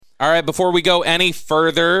All right, before we go any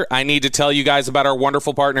further, I need to tell you guys about our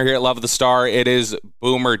wonderful partner here at Love of the Star. It is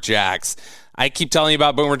Boomer Jacks. I keep telling you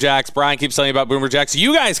about Boomer Jacks. Brian keeps telling you about Boomer Jacks.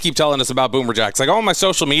 You guys keep telling us about Boomer Jacks. I go on my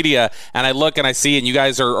social media and I look and I see, and you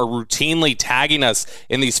guys are routinely tagging us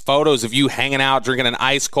in these photos of you hanging out, drinking an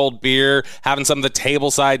ice cold beer, having some of the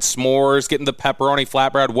tableside s'mores, getting the pepperoni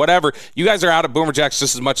flatbread, whatever. You guys are out at Boomer Jacks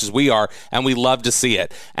just as much as we are, and we love to see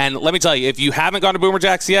it. And let me tell you, if you haven't gone to Boomer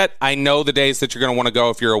Jacks yet, I know the days that you're going to want to go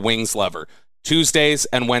if you're a wings lover. Tuesdays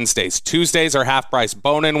and Wednesdays. Tuesdays are half-price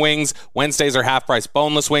bone-in wings. Wednesdays are half-price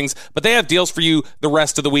boneless wings. But they have deals for you the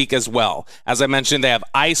rest of the week as well. As I mentioned, they have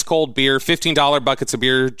ice-cold beer, $15 buckets of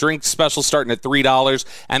beer, drink specials starting at $3,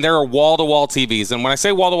 and there are wall-to-wall TVs. And when I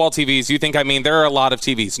say wall-to-wall TVs, you think I mean there are a lot of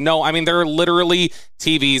TVs. No, I mean there are literally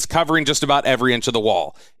TVs covering just about every inch of the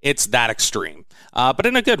wall. It's that extreme. But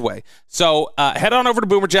in a good way. So head on over to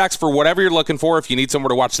Boomer Jacks for whatever you're looking for. If you need somewhere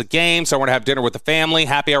to watch the game, somewhere to have dinner with the family,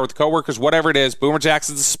 happy hour with the coworkers, whatever it is, Boomer Jacks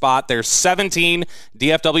is the spot. There's 17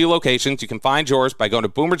 DFW locations. You can find yours by going to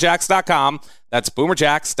boomerjacks.com. That's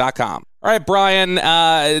boomerjacks.com. All right, Brian,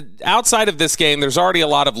 outside of this game, there's already a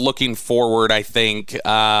lot of looking forward, I think,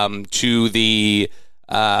 to the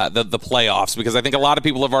playoffs, because I think a lot of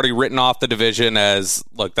people have already written off the division as,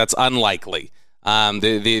 look, that's unlikely. And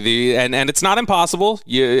it's not impossible,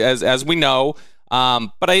 as we know.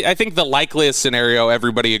 But I think the likeliest scenario,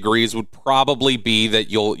 everybody agrees, would probably be that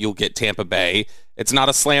you'll get Tampa Bay. It's not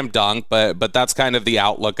a slam dunk, but that's kind of the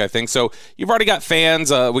outlook, I think. So you've already got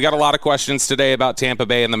fans. We got a lot of questions today about Tampa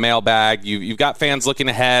Bay in the mailbag. You've got fans looking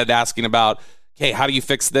ahead, asking about, hey, how do you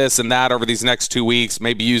fix this and that over these next 2 weeks?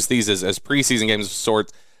 Maybe use these as preseason games of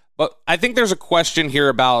sorts. But I think there's a question here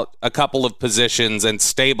about a couple of positions and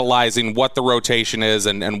stabilizing what the rotation is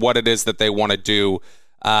and what it is that they want to do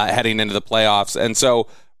heading into the playoffs. And so,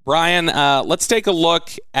 Brian, let's take a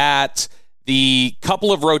look at the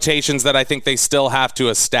couple of rotations that I think they still have to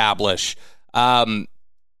establish.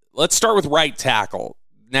 Let's start with right tackle.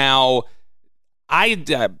 Now, I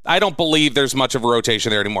don't believe there's much of a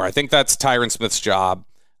rotation there anymore. I think that's Tyron Smith's job.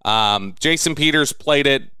 Jason Peters played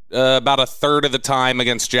it about a third of the time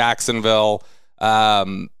against Jacksonville.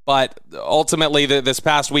 But ultimately, this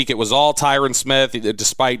past week, it was all Tyron Smith,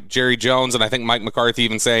 despite Jerry Jones and I think Mike McCarthy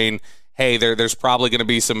even saying, hey, there's probably going to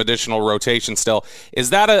be some additional rotation still. Is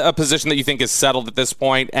that a position that you think is settled at this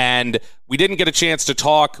point? And we didn't get a chance to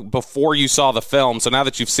talk before you saw the film. So now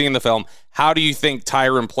that you've seen the film, how do you think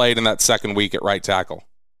Tyron played in that second week at right tackle?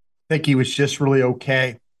 I think he was just really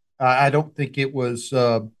okay. I don't think it was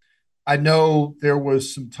I know there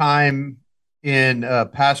was some time in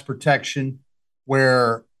pass protection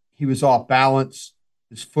where he was off balance.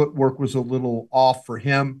 His footwork was a little off for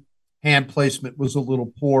him. Hand placement was a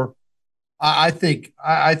little poor. I think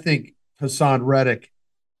Hassan Reddick,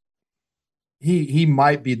 he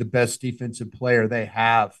might be the best defensive player they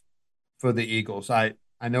have for the Eagles. I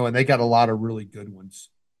know, and they got a lot of really good ones.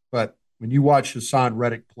 But when you watch Hassan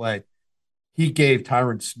Reddick play, he gave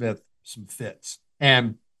Tyron Smith some fits.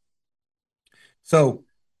 And so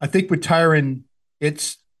I think with Tyron,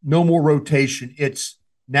 it's no more rotation. It's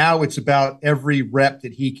about every rep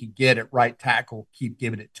that he can get at right tackle, keep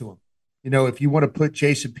giving it to him. You know, if you want to put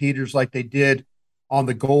Jason Peters like they did on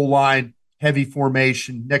the goal line, heavy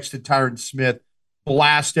formation next to Tyron Smith,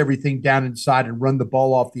 blast everything down inside and run the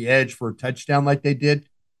ball off the edge for a touchdown like they did,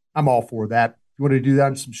 I'm all for that. If you want to do that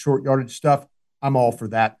in some short yardage stuff, I'm all for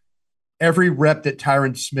that. Every rep that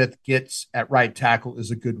Tyron Smith gets at right tackle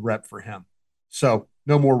is a good rep for him. So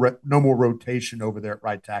no more rotation over there at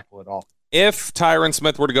right tackle at all. If Tyron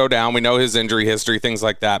Smith were to go down, we know his injury history, things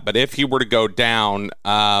like that. But if he were to go down,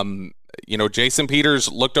 Jason Peters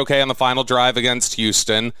looked okay on the final drive against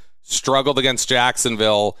Houston, struggled against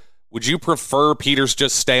Jacksonville. Would you prefer Peters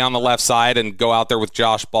just stay on the left side and go out there with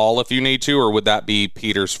Josh Ball if you need to, or would that be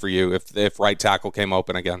Peters for you if right tackle came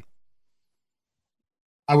open again?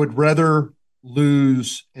 I would rather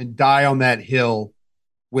lose and die on that hill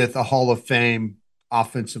with a Hall of Fame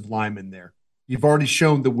offensive lineman there. You've already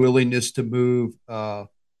shown the willingness to move a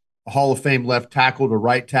Hall of Fame left tackle to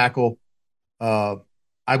right tackle.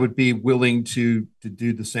 I would be willing to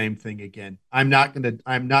do the same thing again. I'm not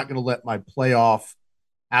gonna let my playoff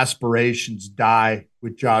aspirations die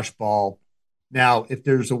with Josh Ball. Now, if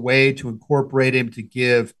there's a way to incorporate him to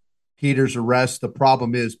give Peters a rest, the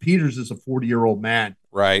problem is Peters is a 40-year-old man,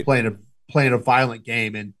 right, playing a violent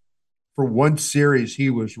game, and for one series he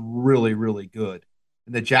was really, really good.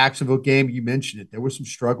 In the Jacksonville game, you mentioned it, there were some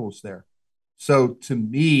struggles there. So to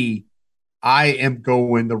me, I'm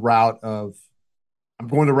going the route I'm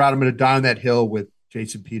going to die on that hill with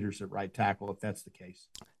Jason Peters at right tackle, if that's the case.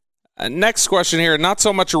 Next question here, not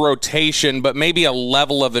so much a rotation, but maybe a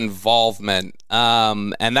level of involvement.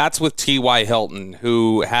 And that's with T.Y. Hilton,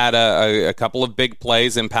 who had a couple of big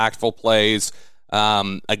plays, impactful plays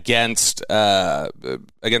against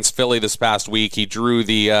Philly this past week. He drew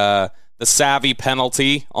the savvy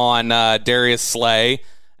penalty on Darius Slay,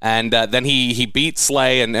 and then he beat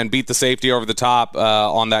Slay and beat the safety over the top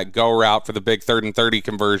on that go route for the big 3rd and 30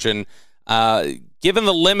 conversion. Given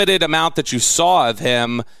the limited amount that you saw of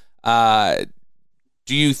him,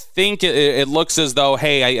 do you think it looks as though,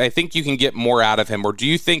 hey, I think you can get more out of him? Or do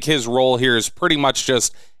you think his role here is pretty much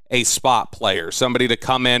just a spot player, somebody to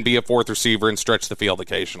come in, be a fourth receiver, and stretch the field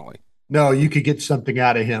occasionally? No, you could get something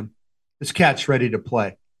out of him. This cat's ready to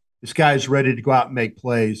play. This guy's ready to go out and make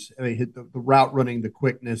plays. I mean, hit the route running, the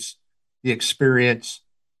quickness, the experience.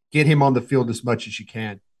 Get him on the field as much as you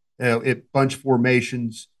can. Bunch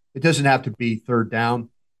formations. It doesn't have to be 3rd down.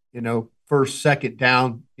 First, 2nd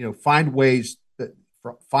down. Find ways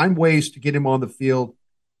to get him on the field.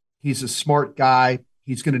 He's a smart guy.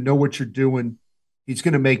 He's going to know what you're doing. He's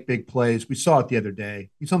going to make big plays. We saw it the other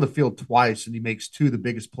day. He's on the field twice, and he makes 2 of the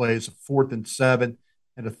biggest plays: a 4th and 7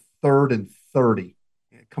 and a 3rd and 30.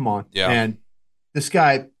 Come on, yeah. And this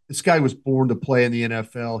guy was born to play in the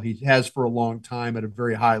NFL. He has for a long time at a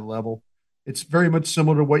very high level. It's very much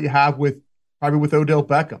similar to what you have probably with Odell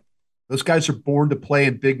Beckham. Those guys are born to play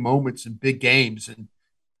in big moments and big games. And,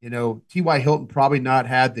 T.Y. Hilton probably not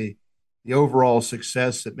had the overall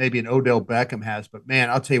success that maybe an Odell Beckham has. But, man,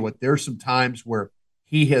 I'll tell you what, there's some times where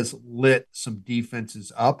he has lit some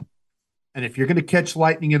defenses up. And if you're going to catch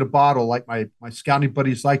lightning in a bottle, like my scouting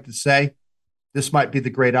buddies like to say, this might be the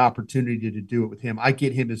great opportunity to do it with him. I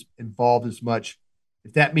get him as involved as much.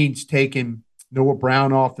 If that means taking Noah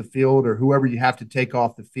Brown off the field or whoever you have to take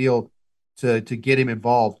off the field to get him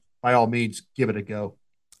involved, by all means, give it a go.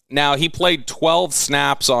 Now, he played 12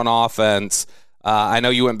 snaps on offense. I know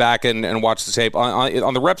you went back and watched the tape.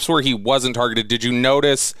 On the reps where he wasn't targeted, did you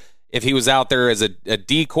notice if he was out there as a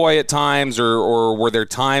decoy at times, or were there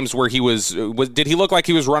times where he was did he look like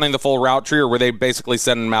he was running the full route tree, or were they basically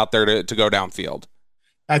sending him out there to go downfield?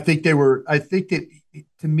 I think that,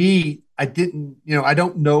 to me, I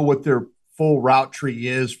don't know what their full route tree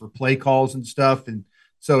is for play calls and stuff. And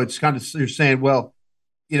so it's kind of, you're saying, well,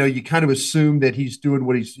 you kind of assume that he's doing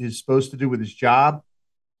what he's supposed to do with his job.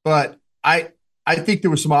 But I think there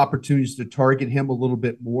were some opportunities to target him a little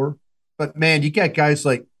bit more. But, man, you got guys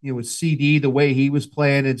like, with CD, the way he was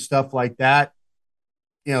playing and stuff like that,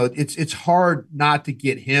 it's hard not to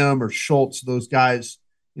get him or Schultz, those guys.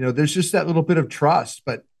 There's just that little bit of trust.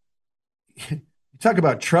 But you talk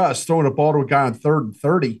about trust, throwing a ball to a guy on 3rd and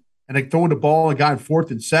 30 and like throwing the ball to a guy on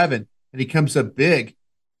 4th and 7, and he comes up big.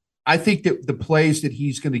 I think that the plays that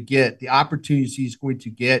he's going to get, the opportunities he's going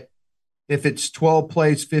to get, if it's 12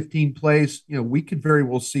 plays, 15 plays, we could very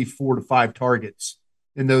well see 4 to 5 targets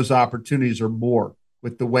in those opportunities or more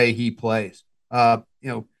with the way he plays.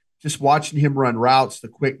 Just watching him run routes, the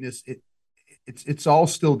quickness, it's all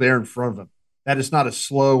still there in front of him. That is not a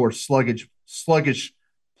slow or sluggish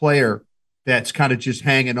player that's kind of just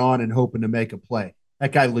hanging on and hoping to make a play.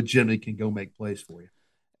 That guy legitimately can go make plays for you.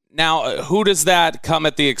 Now, who does that come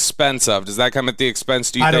at the expense of? Does that come at the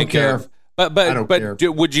expense, do you think? I don't care. But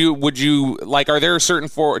would you like, are there certain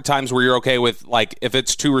times where you're okay with, like, if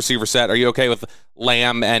it's 2 receiver set, are you okay with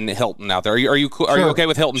Lamb and Hilton out there? Are you okay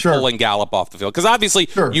with Hilton pulling Gallup off the field? Because obviously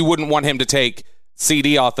you wouldn't want him to take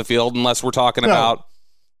CD off the field unless we're talking about,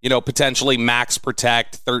 potentially max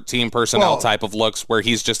protect 13 personnel type of looks where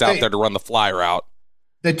he's just out there to run the fly route.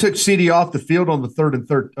 They took CD off the field on the 3rd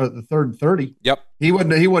and 30. Yep, he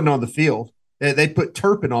wasn't on the field. They put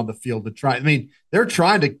Turpin on the field to try. I mean, they were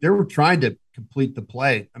trying to complete the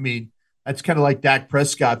play. I mean, that's kind of like Dak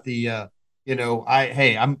Prescott. I'm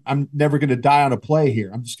never going to die on a play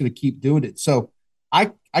here. I'm just going to keep doing it. So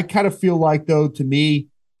I kind of feel like, though, to me,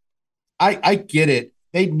 I get it.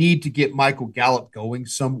 They need to get Michael Gallup going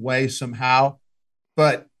some way, somehow.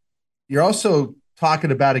 But you're also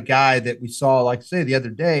talking about a guy that we saw, like I say, the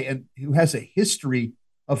other day, and who has a history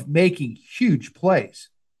of making huge plays.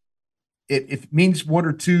 It means 1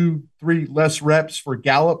 or 2, 3 less reps for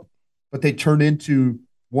Gallup, but they turn into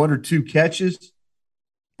 1 or 2 catches.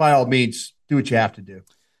 By all means, do what you have to do.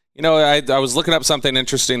 I was looking up something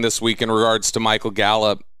interesting this week in regards to Michael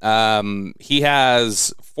Gallup. He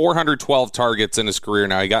has 412 targets in his career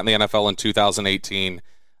now. He got in the NFL in 2018.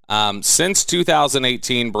 Since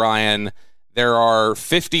 2018, Brian, there are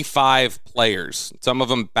 55 players, some of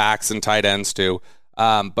them backs and tight ends too,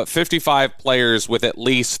 but 55 players with at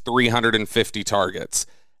least 350 targets.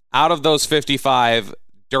 Out of those 55,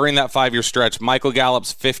 during that 5-year stretch, Michael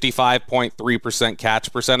Gallup's 55.3%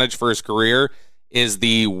 catch percentage for his career is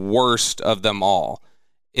the worst of them all.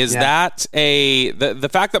 Is that the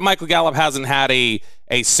fact that Michael Gallup hasn't had a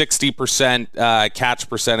 60% catch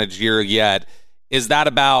percentage year yet, is that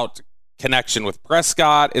about connection with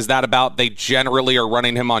Prescott? Is that about they generally are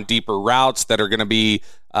running him on deeper routes that are going to be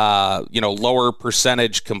lower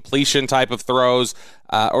percentage completion type of throws?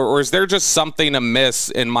 Or is there just something amiss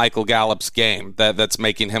in Michael Gallup's game that's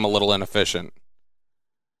making him a little inefficient?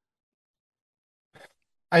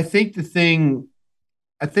 I think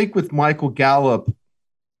with Michael Gallup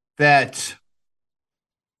that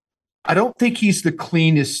I don't think he's the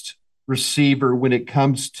cleanest receiver when it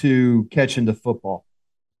comes to catching the football.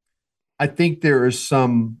 I think there is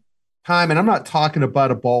some time, and I'm not talking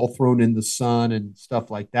about a ball thrown in the sun and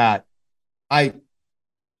stuff like that. I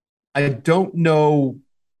don't know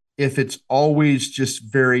if it's always just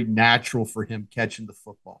very natural for him catching the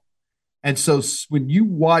football. And so when you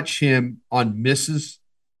watch him on misses,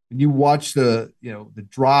 when you watch the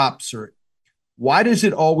drops, or why does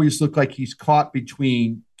it always look like he's caught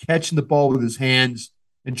between catching the ball with his hands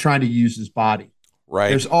and trying to use his body? Right.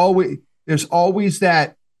 There's always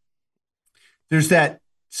that. There's that.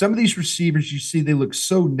 Some of these receivers you see, they look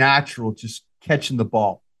so natural just catching the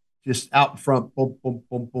ball, just out in front, boom, boom,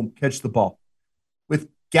 boom, boom, catch the ball. With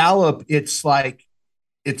Gallup, it's like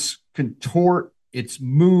it's contort, it's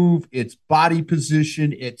move, it's body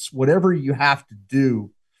position, it's whatever you have to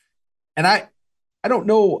do. And I don't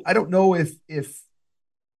know if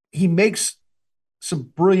he makes some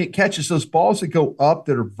brilliant catches. Those balls that go up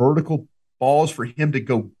that are vertical balls for him to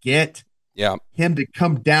go get, him to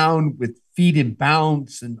come down with feet in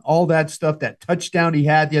bounds and all that stuff. That touchdown he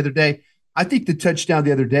had the other day. I think the touchdown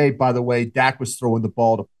the other day, by the way, Dak was throwing the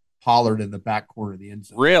ball to Pollard in the back corner of the end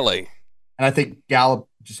zone. Really? And I think Gallup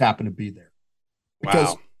just happened to be there.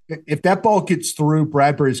 Because wow. If that ball gets through,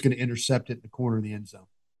 Bradbury's going to intercept it in the corner of the end zone.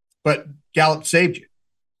 But Gallup saved you.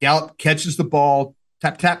 Gallup catches the ball,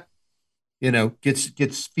 tap, tap,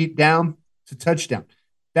 gets feet down. It's a touchdown.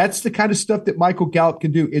 That's the kind of stuff that Michael Gallup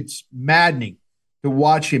can do. It's maddening to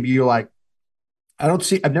watch him. You're like,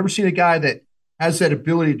 I've never seen a guy that has that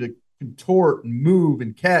ability to contort and move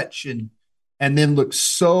and catch and then look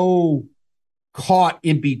so caught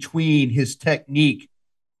in between his technique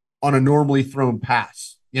on a normally thrown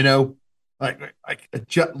pass, like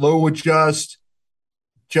low adjust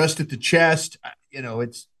at the chest.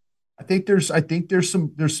 I think there's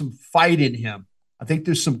some fight in him. I think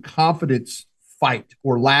there's some confidence fight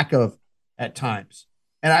or lack of at times.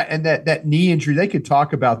 And that knee injury, they could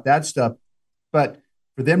talk about that stuff, but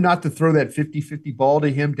for them not to throw that 50-50 ball to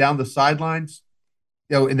him down the sidelines,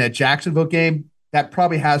 in that Jacksonville game, that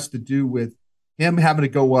probably has to do with him having to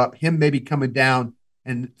go up, him maybe coming down,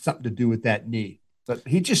 and something to do with that knee. But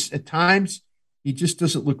he just, at times, he just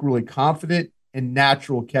doesn't look really confident and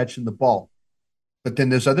natural catching the ball. But then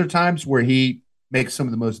there's other times where he makes some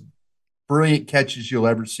of the most brilliant catches you'll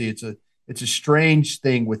ever see. It's a strange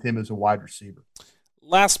thing with him as a wide receiver.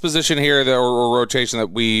 Last position here, or rotation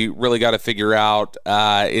that we really got to figure out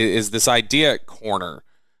is this idea at corner.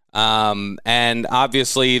 And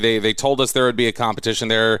obviously they told us there would be a competition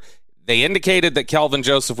there. They indicated that Kelvin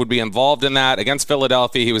Joseph would be involved in that. Against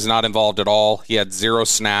Philadelphia, he was not involved at all. He had 0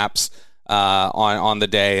 snaps on the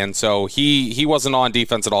day, and so he wasn't on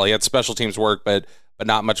defense at all. He had special teams work, but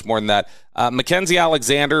not much more than that. Mackenzie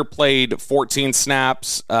Alexander played 14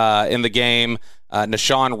 snaps in the game.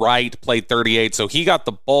 Nashawn Wright played 38, so he got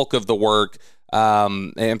the bulk of the work.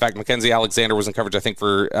 In fact, Mackenzie Alexander was in coverage, I think,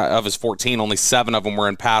 for of his 14, only 7 of them were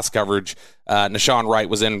in pass coverage. Nashawn Wright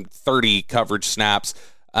was in 30 coverage snaps.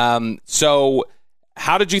 So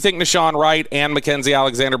how did you think Nashawn Wright and Mackenzie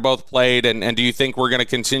Alexander both played, and do you think we're going to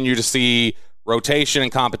continue to see rotation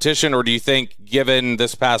and competition, or do you think, given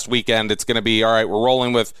this past weekend, it's going to be, all right, we're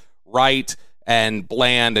rolling with Wright and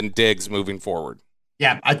Bland and Diggs moving forward?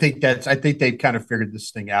 Yeah, I think they've kind of figured this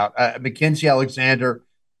thing out. Mackenzie Alexander,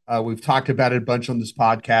 we've talked about it a bunch on this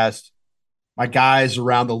podcast. My guys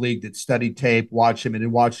around the league that study tape, watch him, and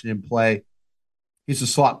then watching him play, he's a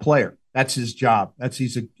slot player. That's his job.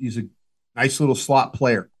 He's a nice little slot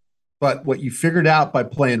player. But what you figured out by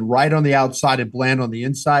playing right on the outside and Bland on the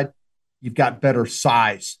inside, you've got better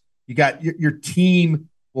size. You got your team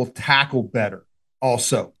will tackle better.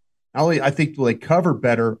 Also, not only I think will they cover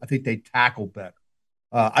better, I think they tackle better.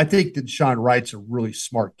 I think that Sean Wright's a really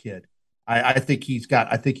smart kid. I think he's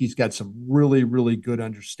got some really, really good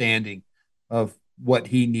understanding of what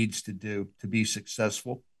he needs to do to be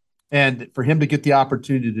successful. And for him to get the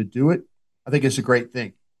opportunity to do it, I think it's a great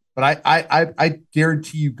thing. But I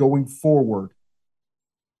guarantee you going forward,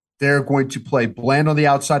 they're going to play Bland on the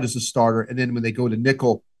outside as a starter, and then when they go to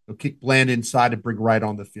nickel, they'll kick Bland inside and bring Wright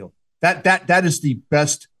on the field. That is the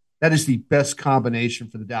best. That is the best combination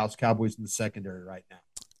for the Dallas Cowboys in the secondary right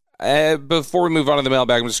now. Before we move on to the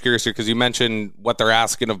mailbag, I'm just curious here because you mentioned what they're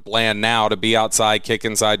asking of Bland now to be outside, kick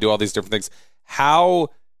inside, do all these different things. How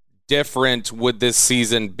different would this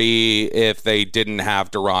season be if they didn't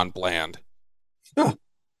have DaRon Bland? Oh,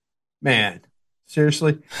 man,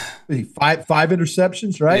 seriously, five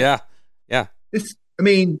interceptions, right? Yeah.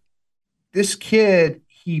 This kid,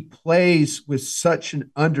 he plays with such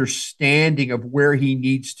an understanding of where he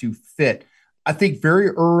needs to fit. I think very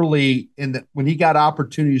early when he got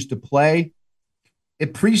opportunities to play,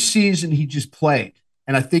 in preseason he just played,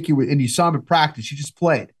 and I think and you saw him in practice, he just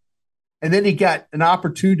played, and then he got an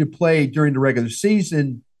opportunity to play during the regular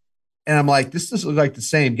season, and I'm like, this doesn't look like the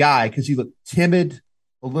same guy because he looked timid,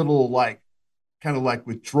 a little kind of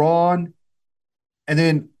withdrawn. And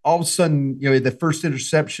then all of a sudden, the first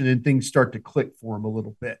interception and things start to click for him a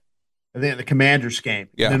little bit. And then the Commanders game.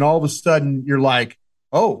 Yeah. And then all of a sudden you're like,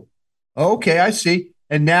 oh, okay, I see.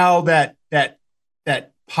 And now that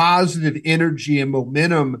positive energy and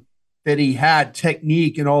momentum that he had,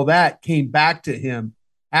 technique and all that came back to him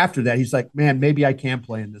after that. He's like, man, maybe I can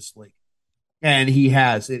play in this league. And he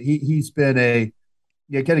has. He's been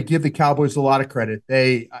you got to give the Cowboys a lot of credit.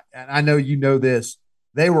 And I know you know this,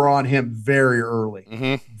 they were on him very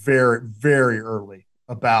early, very, very early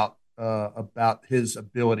about his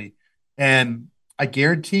ability. And I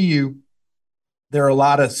guarantee you there are a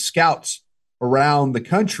lot of scouts around the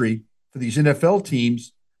country for these NFL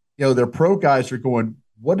teams. Their pro guys are going,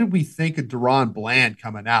 what did we think of DaRon Bland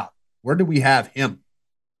coming out? Where did we have him?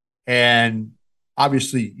 And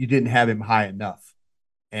obviously you didn't have him high enough.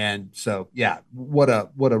 And so, yeah, what a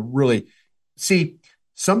really – see,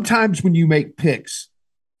 sometimes when you make picks,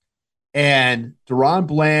 and DaRon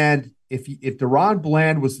Bland, if DaRon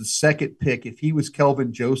Bland was the second pick, if he was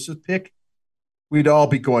Kelvin Joseph's pick, we'd all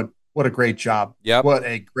be going, what a great job. Yep. What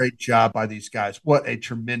a great job by these guys. What a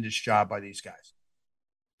tremendous job by these guys.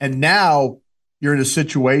 And now you're in a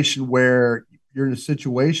situation where you're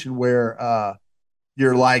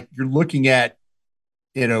looking at,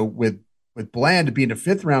 with Bland being a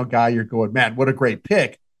fifth round guy, you're going, man, what a great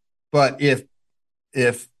pick. But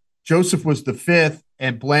if Joseph was the fifth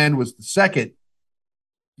and Bland was the second,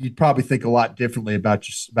 you'd probably think a lot differently about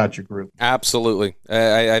your group. Absolutely.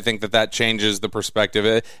 I think that changes the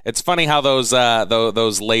perspective. It's funny how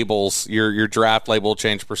those labels, your draft label,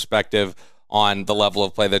 change perspective on the level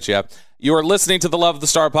of play that you have. You are listening to the Love of the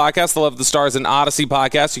Star podcast. The Love of the Star is an Odyssey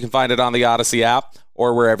podcast. You can find it on the Odyssey app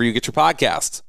or wherever you get your podcasts.